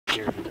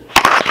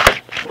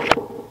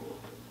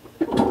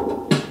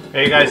How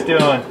you guys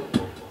doing?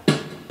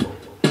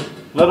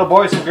 Little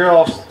boys and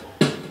girls,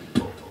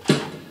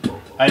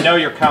 I know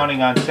you're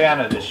counting on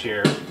Santa this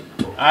year.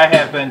 I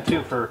have been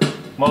too for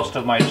most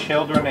of my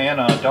children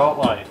and adult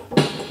life.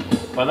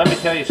 But let me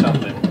tell you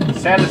something.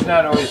 Santa's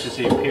not always as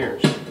he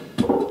appears.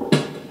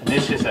 And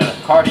this is a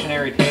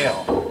cautionary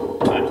tale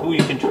on who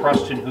you can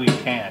trust and who you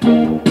can't.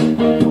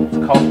 It's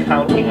called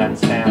counting on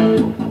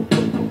Santa.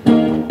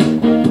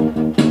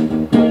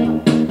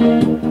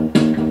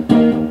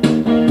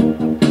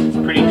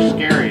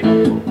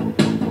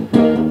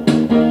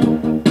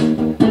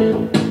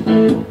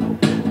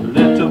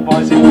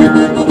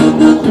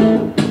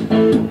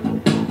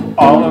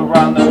 All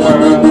around the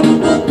world,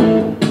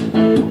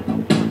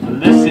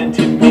 listen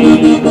to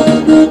me.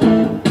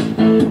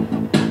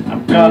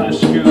 I'm gonna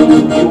screw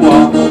you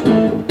up.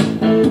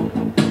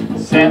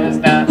 Santa's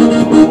not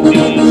who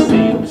he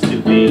seems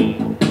to be.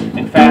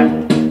 In fact,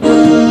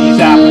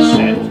 he's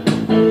opposite.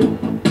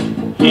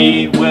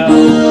 He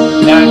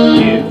will not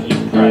give you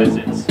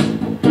presents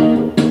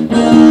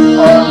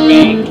or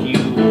make you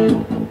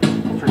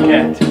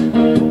forget.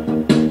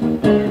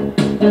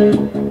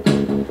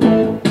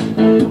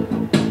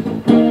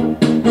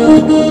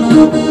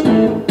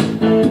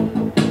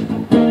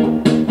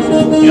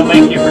 He'll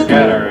make you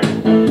forget, alright.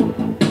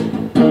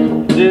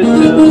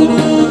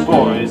 Little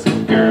boys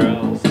and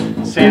girls,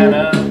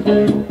 Santa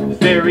is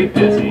very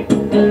busy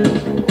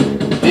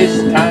this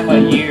time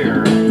of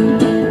year,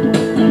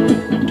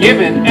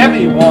 giving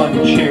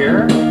everyone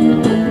cheer,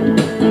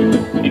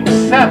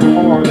 except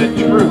for the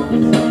truth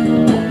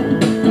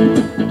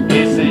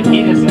is that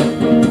he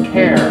doesn't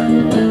care.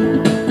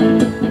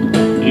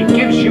 He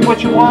gives you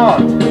what you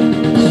want,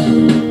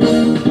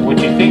 what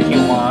you think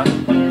you want.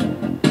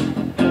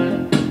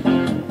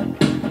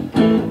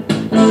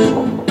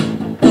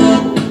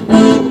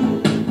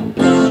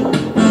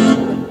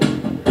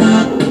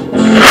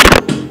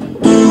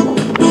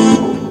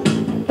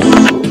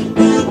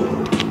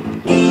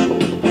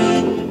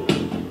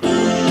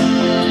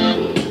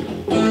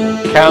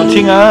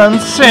 Counting on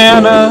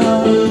Santa,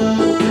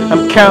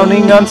 I'm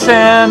counting on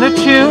Santa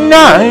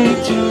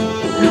tonight.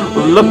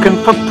 Looking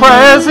for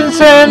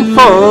presents and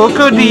for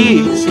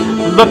goodies,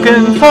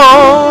 looking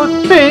for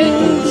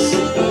things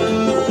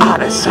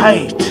out of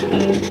sight.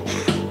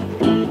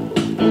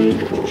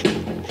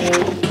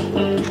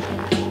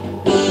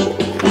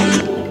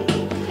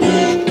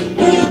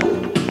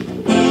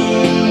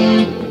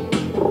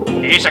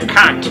 He's a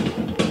cunt.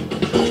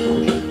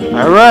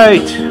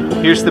 Alright,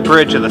 here's the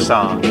bridge of the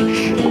song.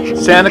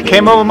 Santa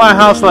came over my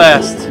house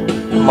last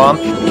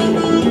month,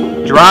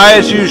 dry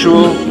as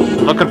usual,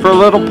 looking for a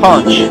little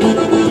punch.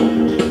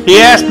 He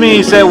asked me,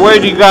 he said, what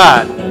do you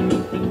got?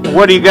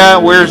 What do you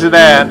got? Where's it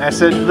at? I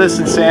said,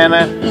 listen,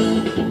 Santa,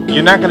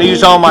 you're not going to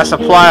use all my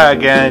supply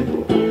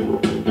again.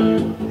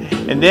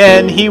 And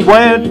then he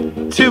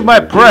went to my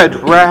bread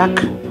rack.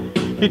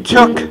 He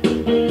took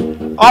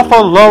off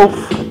a loaf.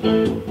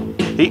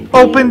 He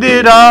opened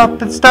it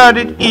up and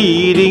started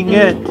eating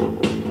it.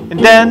 And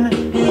then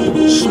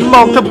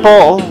smoked a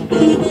bowl.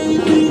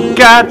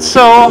 Got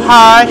so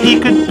high he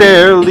could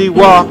barely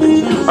walk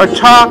or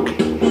talk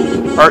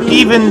or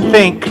even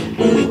think.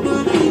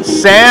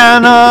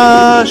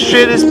 Santa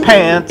shit his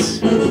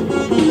pants,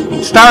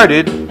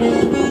 started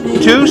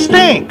to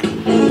stink.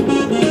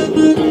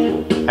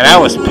 And I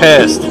was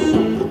pissed.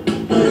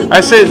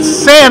 I said,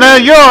 Santa,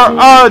 you're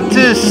a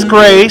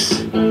disgrace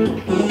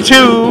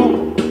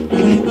to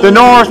the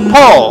North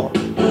Pole.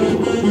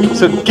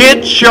 So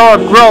get your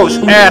gross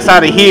ass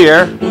out of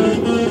here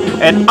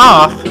and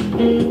off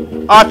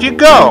you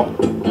go.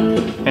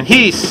 And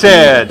he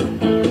said,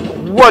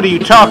 what are you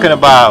talking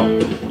about?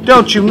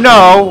 Don't you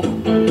know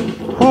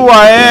who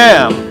I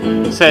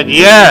am? I said,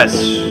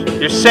 yes,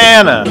 you're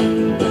Santa,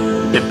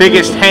 the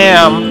biggest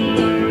ham,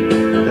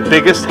 the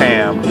biggest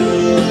ham.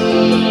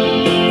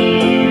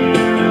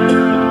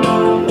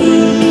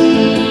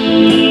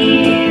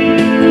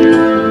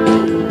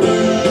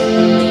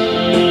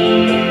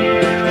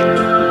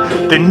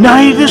 The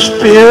night is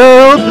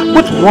filled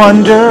with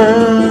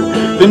wonder.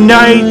 The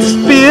night's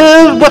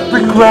filled with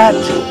regret.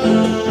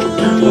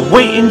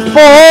 Waiting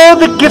for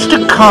the gifts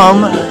to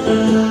come.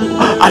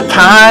 A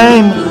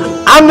time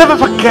I'll never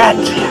forget.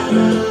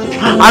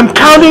 I'm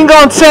counting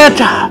on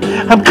Santa.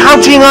 I'm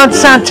counting on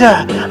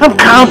Santa. I'm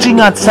counting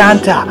on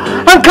Santa.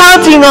 I'm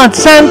counting on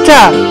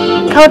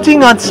Santa.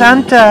 Counting on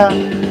Santa.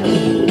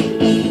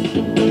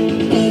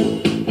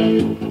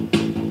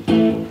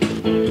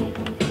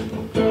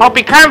 Hope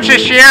he comes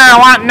this year. I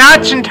want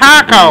nuts and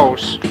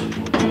tacos.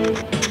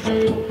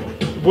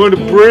 What a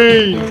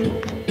brain.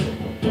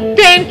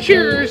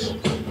 Dentures.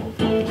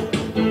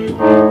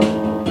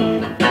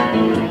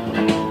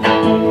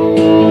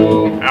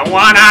 I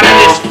want out of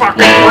this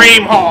fucking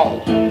dream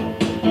hole.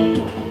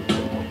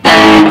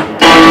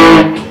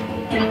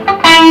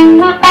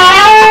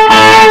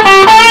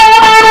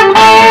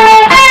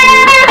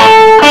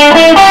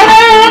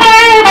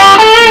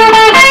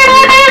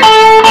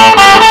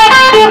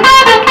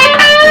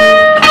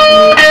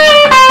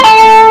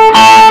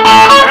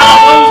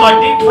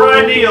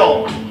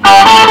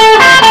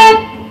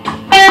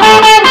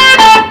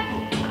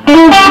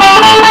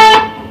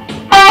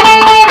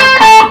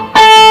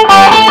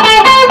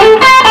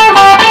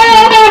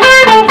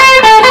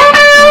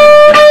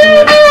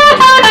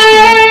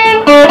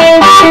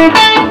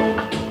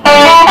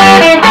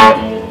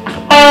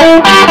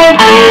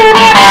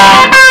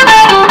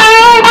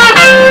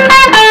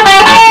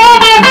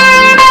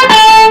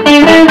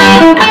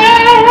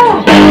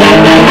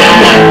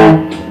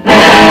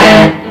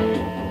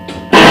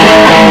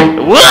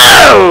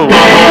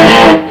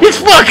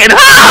 fucking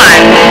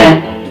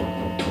hot!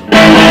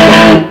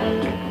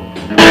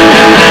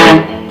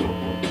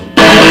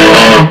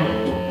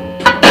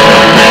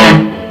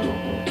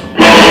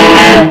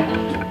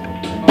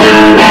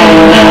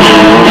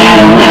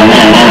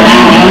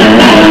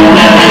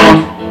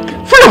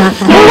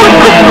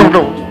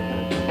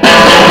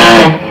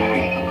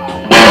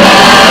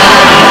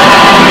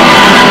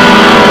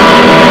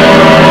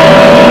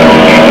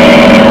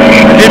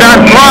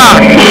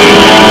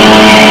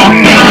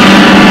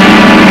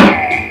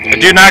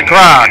 Do not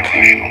grog.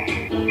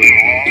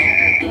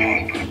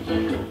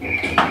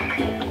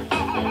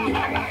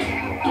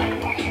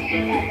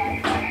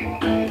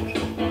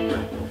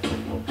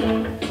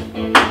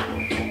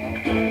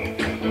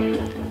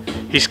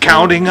 He's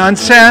counting on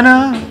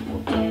Santa.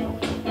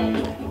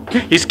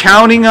 He's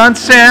counting on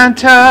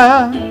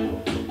Santa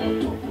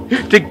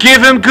to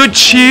give him good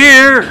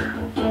cheer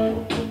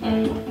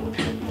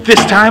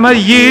this time of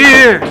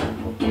year.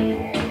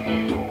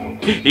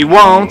 He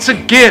wants a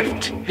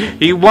gift.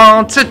 He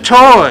wants a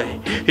toy.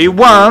 He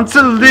wants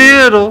a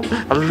little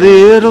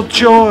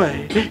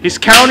joy. He's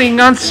counting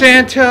on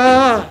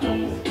Santa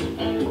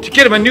to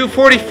get him a new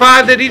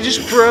 45 that he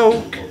just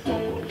broke.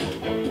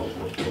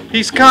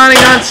 He's counting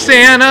on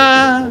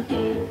Santa.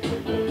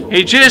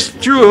 He just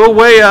threw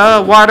away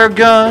a water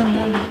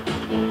gun.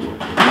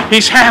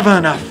 He's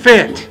having a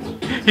fit.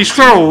 He's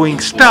throwing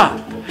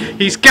stuff.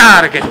 He's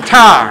got a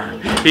guitar.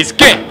 He's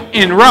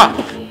getting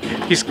rough.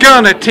 He's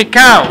gonna take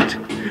out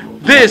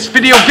this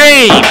video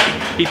game.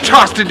 He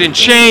tossed it in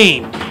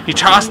shame. He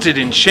tossed it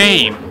in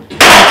shame.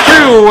 He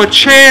threw a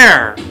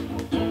chair.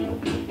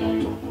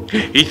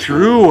 He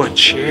threw a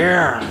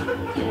chair.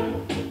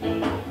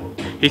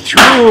 He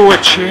threw a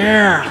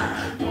chair.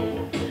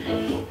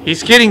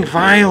 He's getting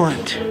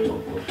violent.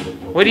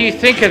 What do you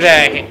think of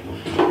that?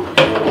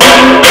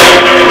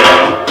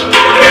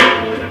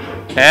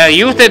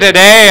 Youth of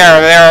today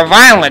they're a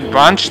violent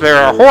bunch.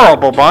 They're a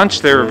horrible bunch.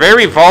 They're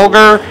very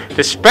vulgar,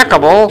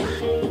 despicable,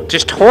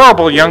 just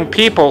horrible young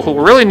people who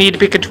really need to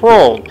be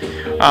controlled.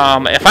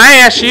 If I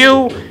ask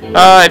you,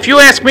 if you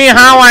ask me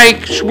how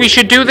we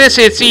should do this,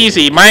 it's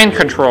easy. Mind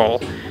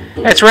control.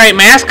 That's right,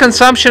 mass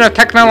consumption of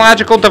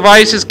technological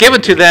devices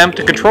given to them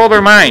to control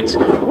their minds.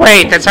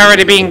 Wait, that's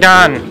already being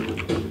done.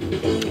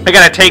 I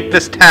gotta take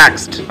this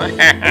text.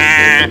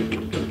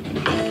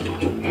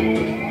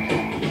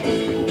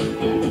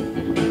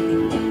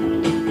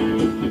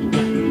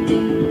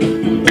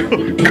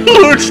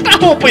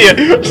 Stop it!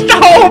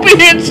 Stop it! Stop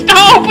it!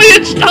 Stop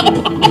it!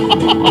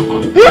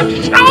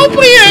 Stop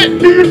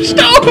it!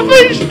 Stop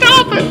it!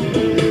 Stop it!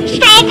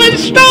 Stop it!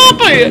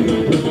 Stop it!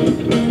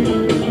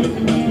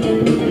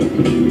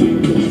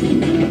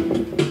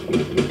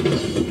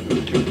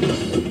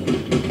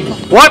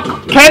 What?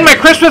 Ken, my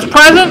Christmas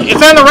present?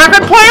 It's on the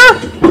record player?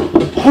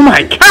 Oh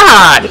my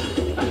God!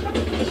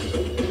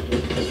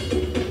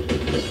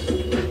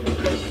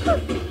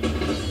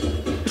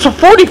 It's a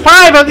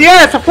 45,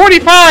 yeah, it's a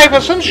 45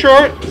 of some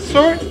sort.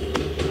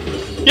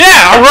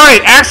 Yeah,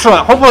 alright,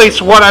 excellent. Hopefully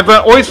it's what I've been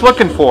always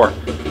looking for.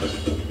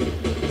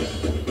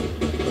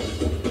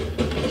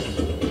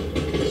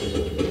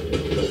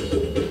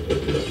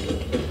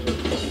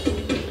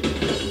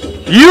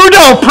 You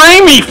don't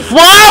bring me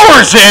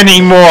flowers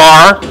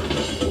anymore!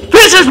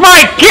 This is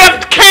my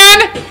gift,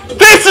 Ken!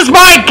 This is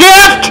my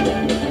gift!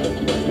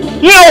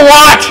 You know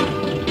what?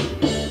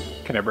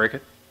 Can I break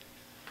it?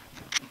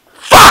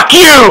 Fuck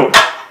you!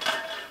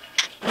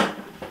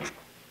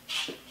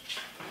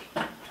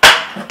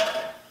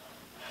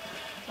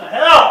 What the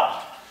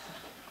hell?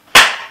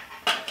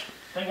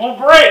 Thing won't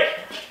break.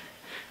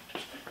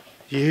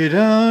 You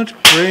don't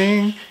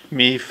bring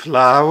me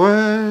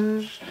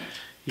flowers.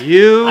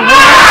 You...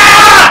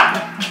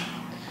 Ah!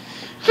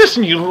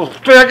 Listen, you little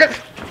faggot.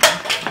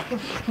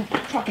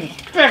 Fucking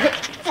faggot.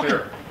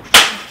 Sure.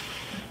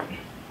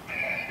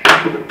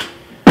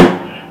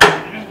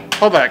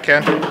 Hold that,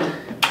 Ken.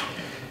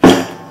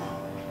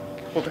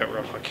 Hold that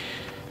real quick.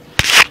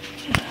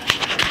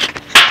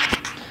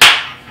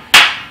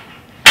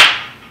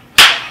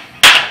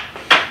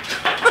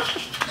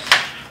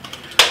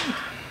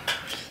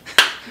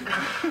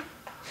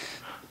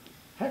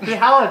 Happy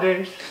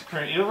holidays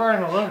for you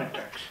and the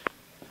lunatics.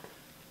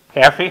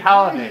 Happy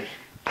holidays.